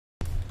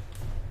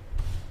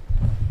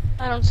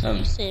I don't see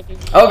you saving.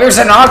 Oh, there's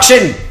an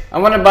auction! I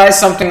want to buy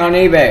something on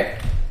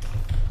eBay.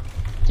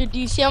 Dude, do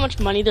you see how much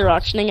money they're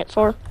auctioning it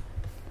for?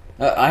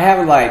 I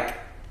have like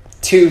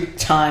 2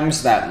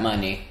 times that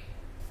money.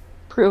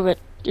 Prove it.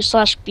 Just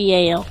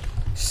 /BAL.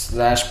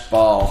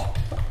 /ball.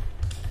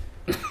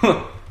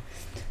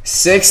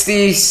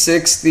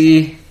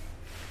 60.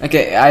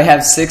 Okay, I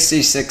have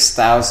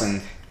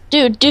 66,000.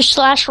 Dude, do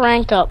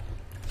 /rank up.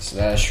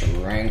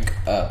 /rank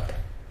up.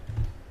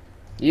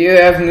 You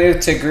have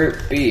moved to Group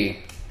B.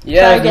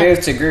 Yeah, I've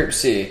moved to Group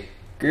C.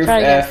 Group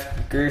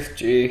F, Group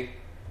G,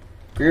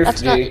 Group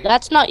D.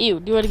 That's not you.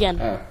 Do it again.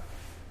 Oh.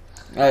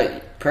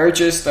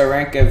 Purchase the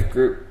rank of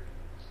group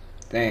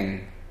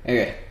thing.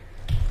 Okay.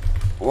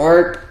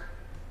 Work.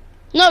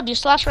 No, do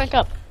 /rank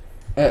up.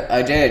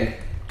 I did.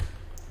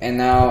 And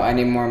now I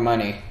need more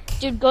money.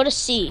 Dude, go to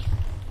C.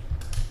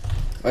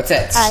 What's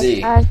at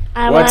C?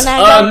 What's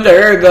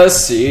under the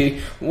sea?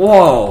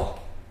 Whoa.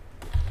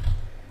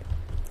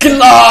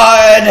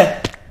 Glide!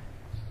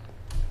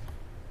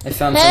 I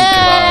found some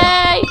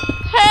glide.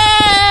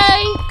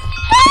 Hey!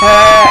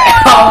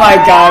 Oh my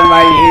god,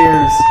 my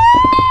ears.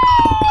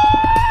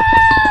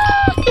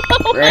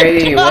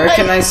 Brady, where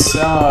can I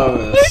sell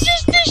this? You're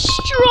just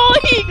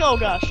destroying. Oh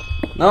gosh.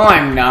 No,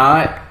 I'm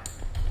not.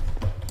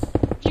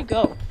 Where'd you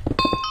go?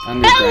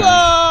 Underground.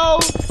 Hello!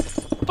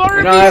 We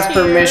don't have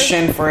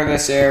permission for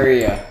this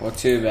area. Well,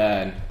 too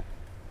bad.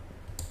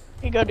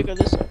 You gotta go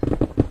this way.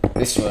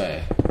 This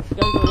way. You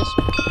gotta go this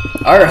way.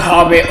 Our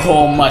hobbit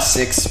hole must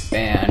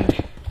expand.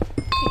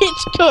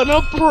 It's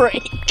gonna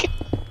break.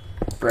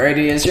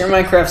 Brady, is your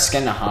Minecraft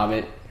skin a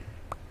hobbit?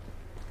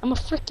 I'm a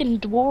freaking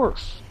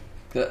dwarf.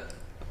 But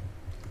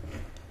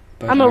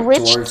I'm a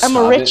rich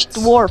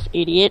dwarf,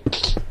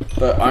 idiot.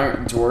 But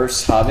aren't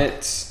dwarfs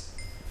hobbits?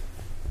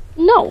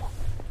 No.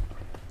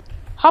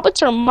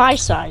 Hobbits are my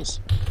size.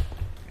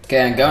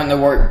 Okay, I'm going to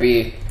work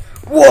B.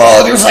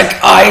 Whoa, there's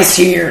like ice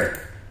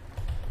here!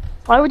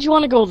 Why would you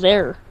want to go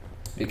there?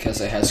 Because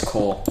it has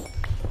coal.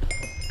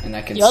 And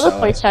I can the sell other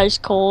place has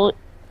coal.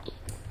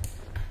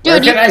 Dude,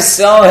 where can I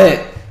sell it?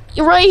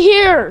 You're right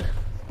here!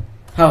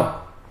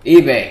 Oh,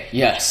 eBay,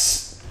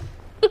 yes.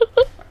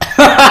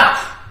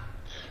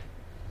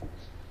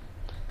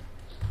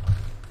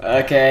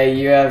 Okay,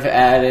 you have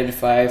added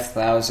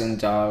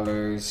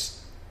 $5,000.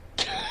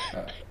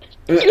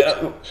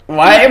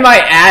 Why am I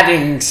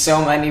adding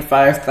so many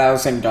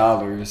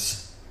 $5,000?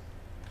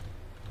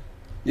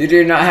 You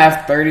do not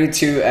have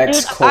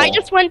 32x coal. I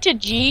just went to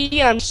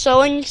G. I'm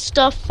selling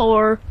stuff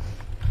for.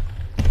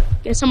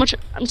 Guess how much?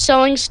 I'm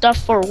selling stuff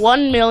for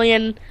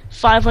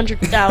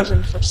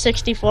 1,500,000 for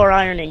 64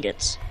 iron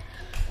ingots.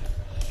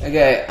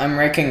 Okay, I'm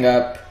ranking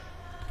up.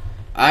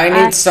 I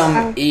need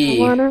some E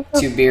to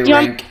be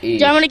rank E.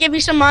 Do you want me to give you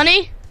some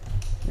money?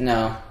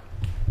 No.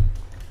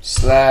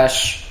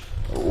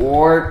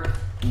 /warp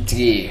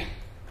D.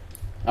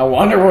 I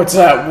wonder what's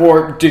that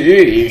warp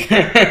D.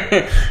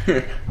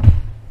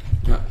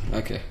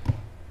 Okay.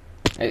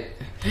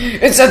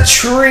 It's a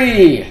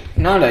tree,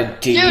 not a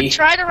D. Dude,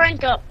 try to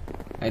rank up.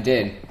 I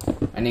did.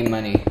 I need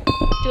money.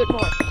 Do it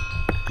more.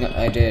 No,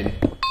 I did.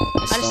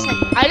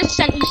 I just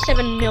sent you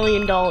 $7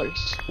 million.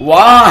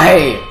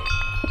 Why?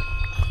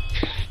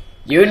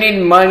 You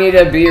need money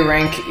to be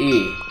rank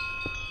E.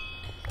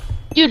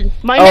 Dude,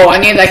 I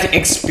need like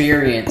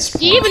experience.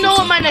 Do you even know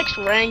what my next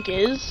rank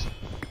is?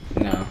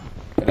 No,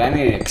 but I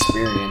need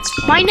experience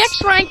points. My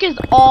next rank is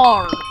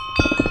R.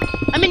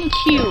 I'm in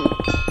Q.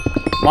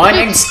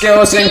 Mining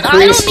skills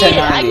increased to 90.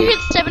 I can get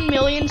 7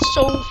 million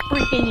so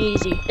freaking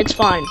easy. It's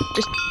fine.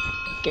 Just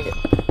get it.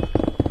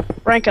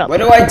 Rank up. What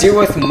do I do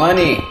with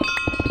money?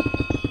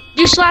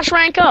 Do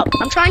 /rank up.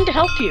 I'm trying to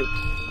help you.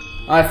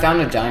 Oh, I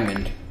found a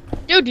diamond.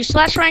 Dude, do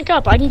 /rank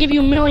up. I can give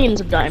you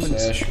millions of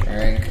diamonds.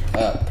 /rank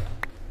up.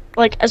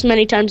 Like, as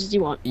many times as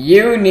you want.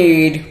 You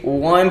need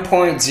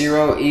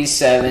 1.0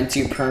 E7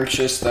 to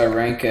purchase the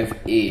rank of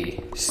E.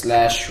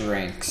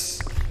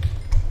 /ranks.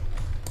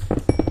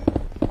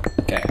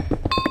 Okay.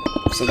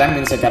 So that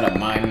means I gotta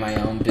mind my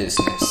own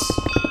business.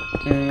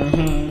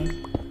 I'm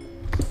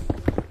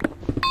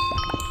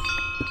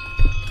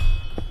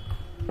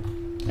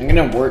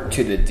gonna work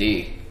to the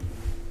D.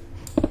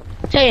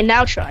 Hey,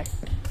 now try.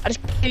 I just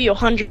give you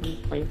 100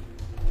 million.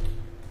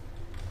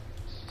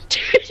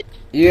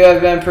 You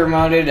have been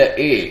promoted to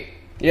E.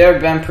 You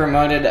have been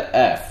promoted to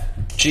F.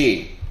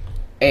 G.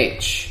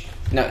 H.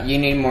 No, you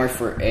need more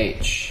for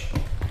H.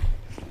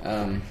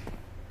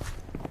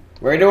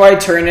 Where do I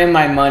turn in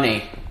my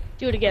money?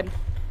 Do it again.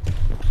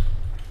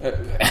 Do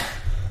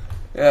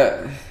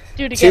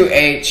it again. To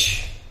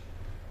H.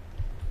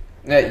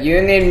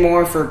 You need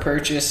more for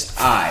purchase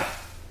I.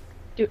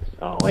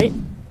 Oh, wait.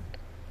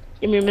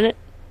 Give me a minute.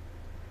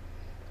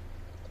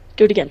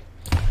 Do it again.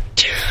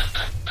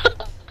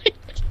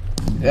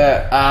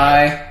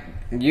 I.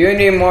 You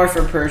need more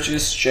for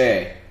purchase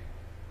J.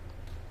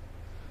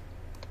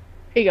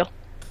 Here you go.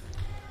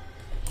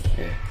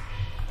 Okay.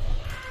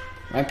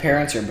 My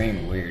parents are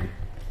being weird.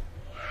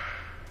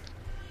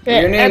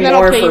 Okay, you need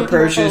more for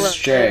purchase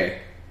J.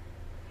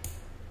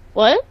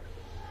 What?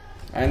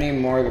 I need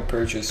more to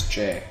purchase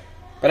J.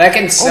 But I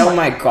can sell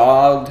my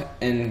god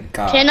and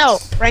gods. Okay, no.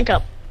 Rank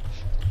up.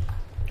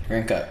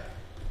 Rank up.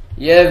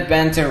 You've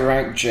been to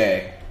rank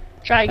J.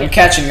 Try again. I'm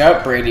catching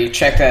up, Brady.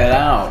 Check that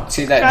out.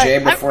 See that J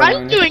before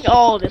I'm doing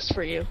all this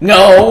for you.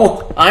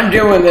 No! I'm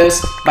doing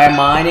this by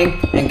mining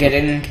and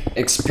getting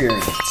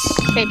experience.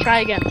 Okay, try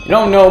again. You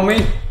don't know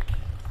me.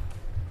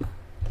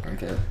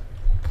 Okay.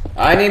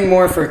 I need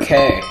more for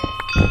K.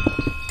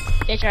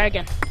 Okay, try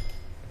again.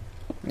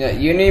 Yeah,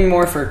 you need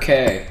more for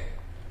K.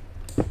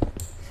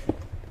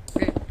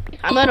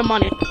 I'm out of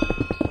money.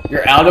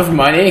 You're out of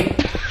money?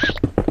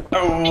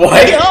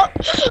 What?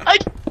 I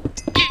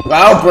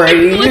Wow,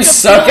 Brady, like you $1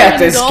 suck at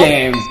this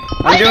billion. game.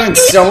 I'm doing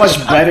so much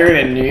better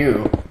than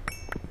you.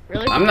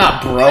 Really? I'm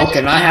not broke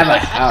and I have a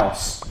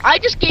house. I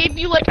just gave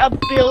you like $1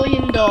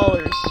 billion.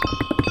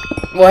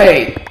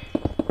 Wait,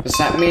 does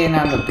that mean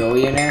I'm a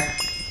billionaire?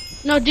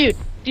 No, dude.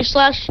 Do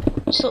slash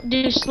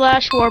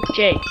warp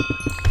J.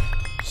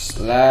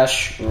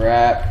 Slash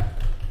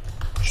rap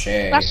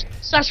J.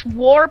 Slash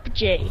warp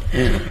J.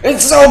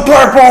 It's so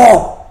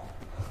purple!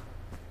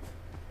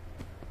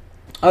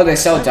 Oh, they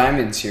sell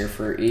diamonds here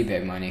for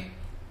eBay money.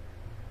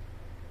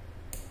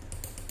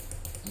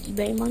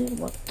 eBay money?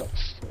 What the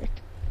frick?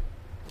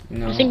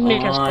 No, I think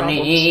Nick has on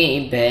problems.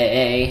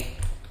 eBay.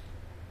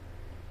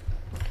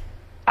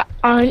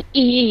 On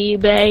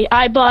eBay,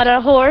 I bought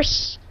a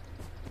horse.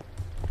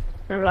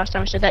 Remember last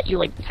time I said that you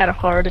like had a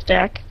heart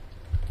attack?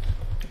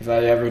 If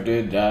I ever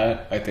did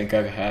that, I think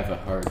I'd have a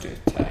heart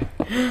attack.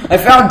 I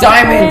found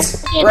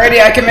diamonds!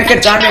 Brady, I can make a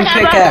diamond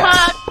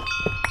pickaxe.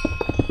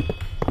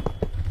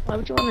 Why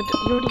would you want to?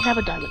 You already have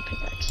a diamond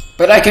pickaxe.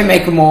 But I can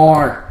make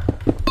more.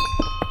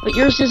 But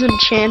yours is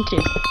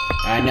enchanted.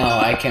 I know,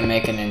 I can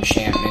make an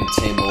enchantment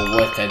table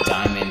with a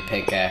diamond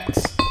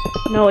pickaxe.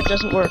 No, it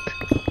doesn't work.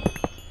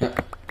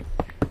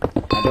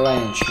 How do I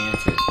enchant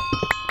it?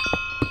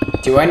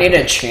 Do I need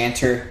a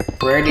chanter?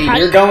 Brady, How-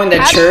 you're going to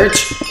how-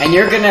 church, and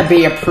you're gonna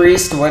be a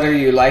priest whether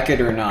you like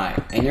it or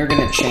not. And you're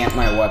gonna chant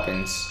my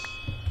weapons.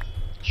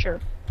 Sure.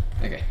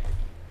 Okay.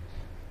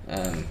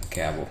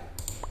 Cabble.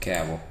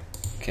 Cabble.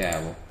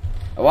 Cabble.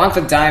 I want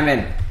the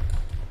diamond!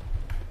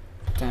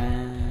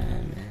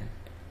 Diamond.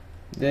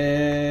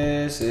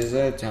 This is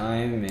a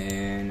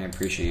diamond. I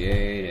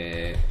appreciate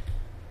it.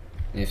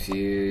 If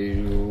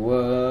you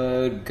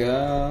would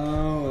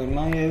go in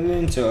my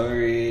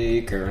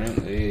inventory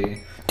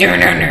currently. I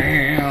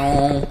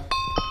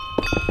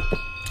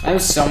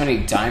have so many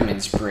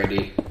diamonds,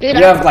 Brady. Dude,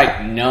 You have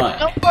like none.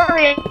 Don't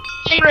worry, I'm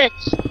getting rich.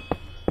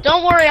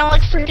 Don't worry, I'm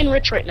like freaking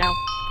rich right now.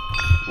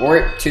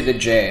 Work to the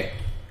J.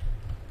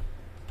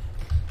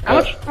 How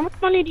much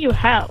money do you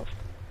have?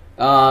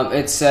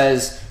 It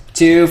says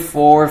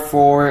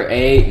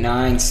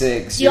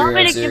 244896000. Do you want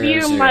me to give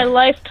you my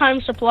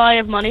lifetime supply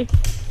of money?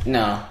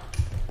 No.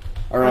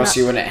 Or else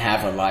you wouldn't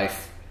have a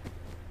life.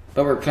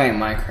 But we're playing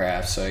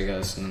Minecraft, so I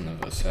guess none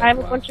of us have I have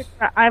a lives.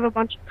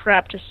 bunch of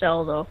crap to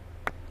sell though.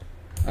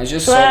 I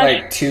just sold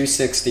like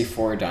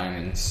 264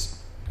 diamonds.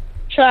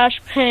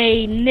 Slash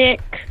pay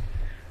Nick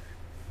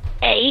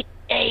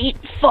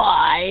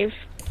 885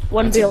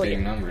 1 That's a billion.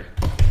 big number.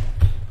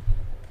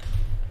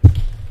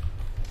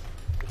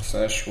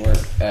 Slash work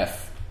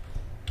F.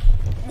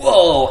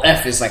 Whoa,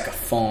 F is like a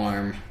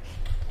farm.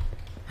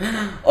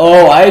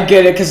 Oh, I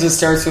get it because it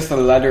starts with the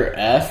letter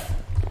F.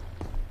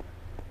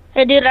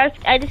 Hey dude,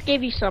 I just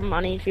gave you some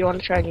money if you want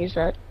to try and use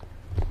that.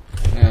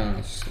 No,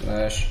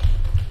 slash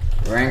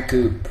rank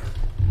oop.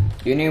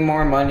 You need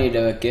more money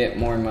to get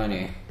more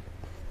money.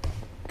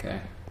 Okay.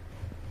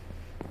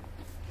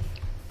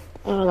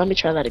 Oh, let me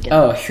try that again.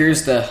 Oh,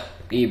 here's the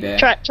eBay.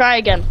 Try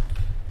again.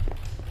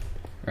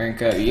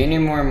 Rank up. You need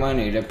more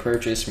money to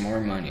purchase more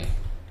money.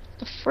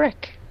 The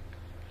frick?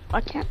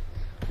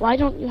 Why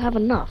don't you have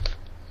enough?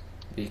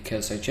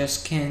 Because I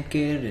just can't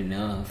get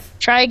enough.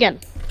 Try again.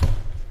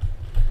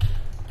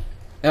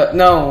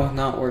 No,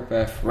 not work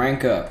F.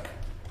 Rank up.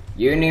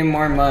 You need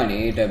more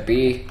money to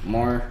be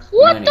more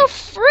What money. the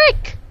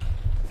frick?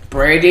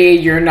 Brady,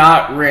 you're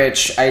not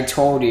rich. I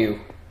told you.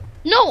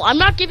 No, I'm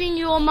not giving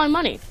you all my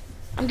money.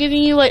 I'm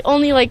giving you like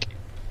only like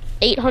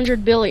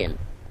 800 billion.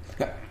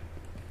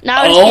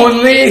 Now it's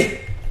Only?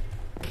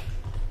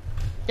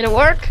 Did it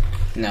work?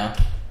 No.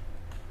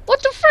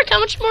 What the frick? How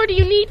much more do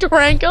you need to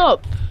rank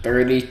up?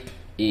 30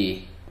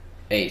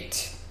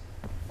 E8.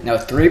 No,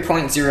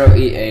 3.0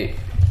 E8.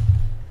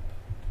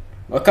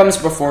 What comes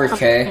before How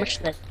K? much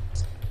then?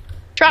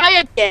 Try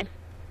again.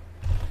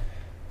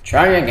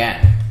 Try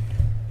again.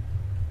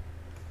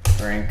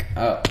 Rank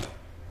up.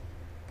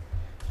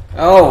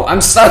 Oh,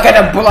 I'm stuck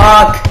at a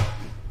block!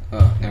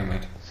 Oh, never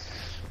mind.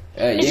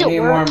 Is You it need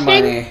more working?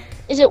 money.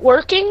 Is it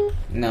working?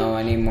 No,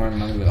 I need more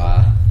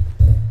moolah.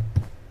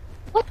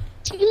 What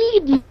do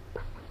you need?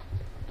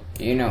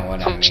 You know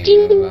what How I much do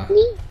mean, you moolah.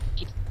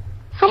 need?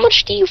 How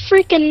much do you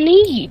freaking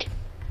need?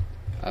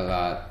 A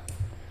lot.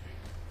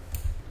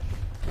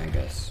 I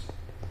guess.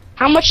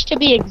 How much to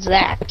be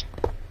exact?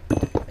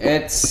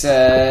 It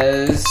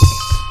says...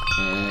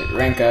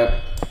 rank up.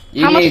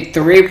 You How much- need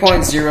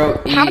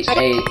 3.0 How much-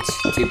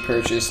 E8 to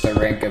purchase the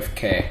rank of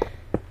K.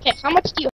 Okay, how much do you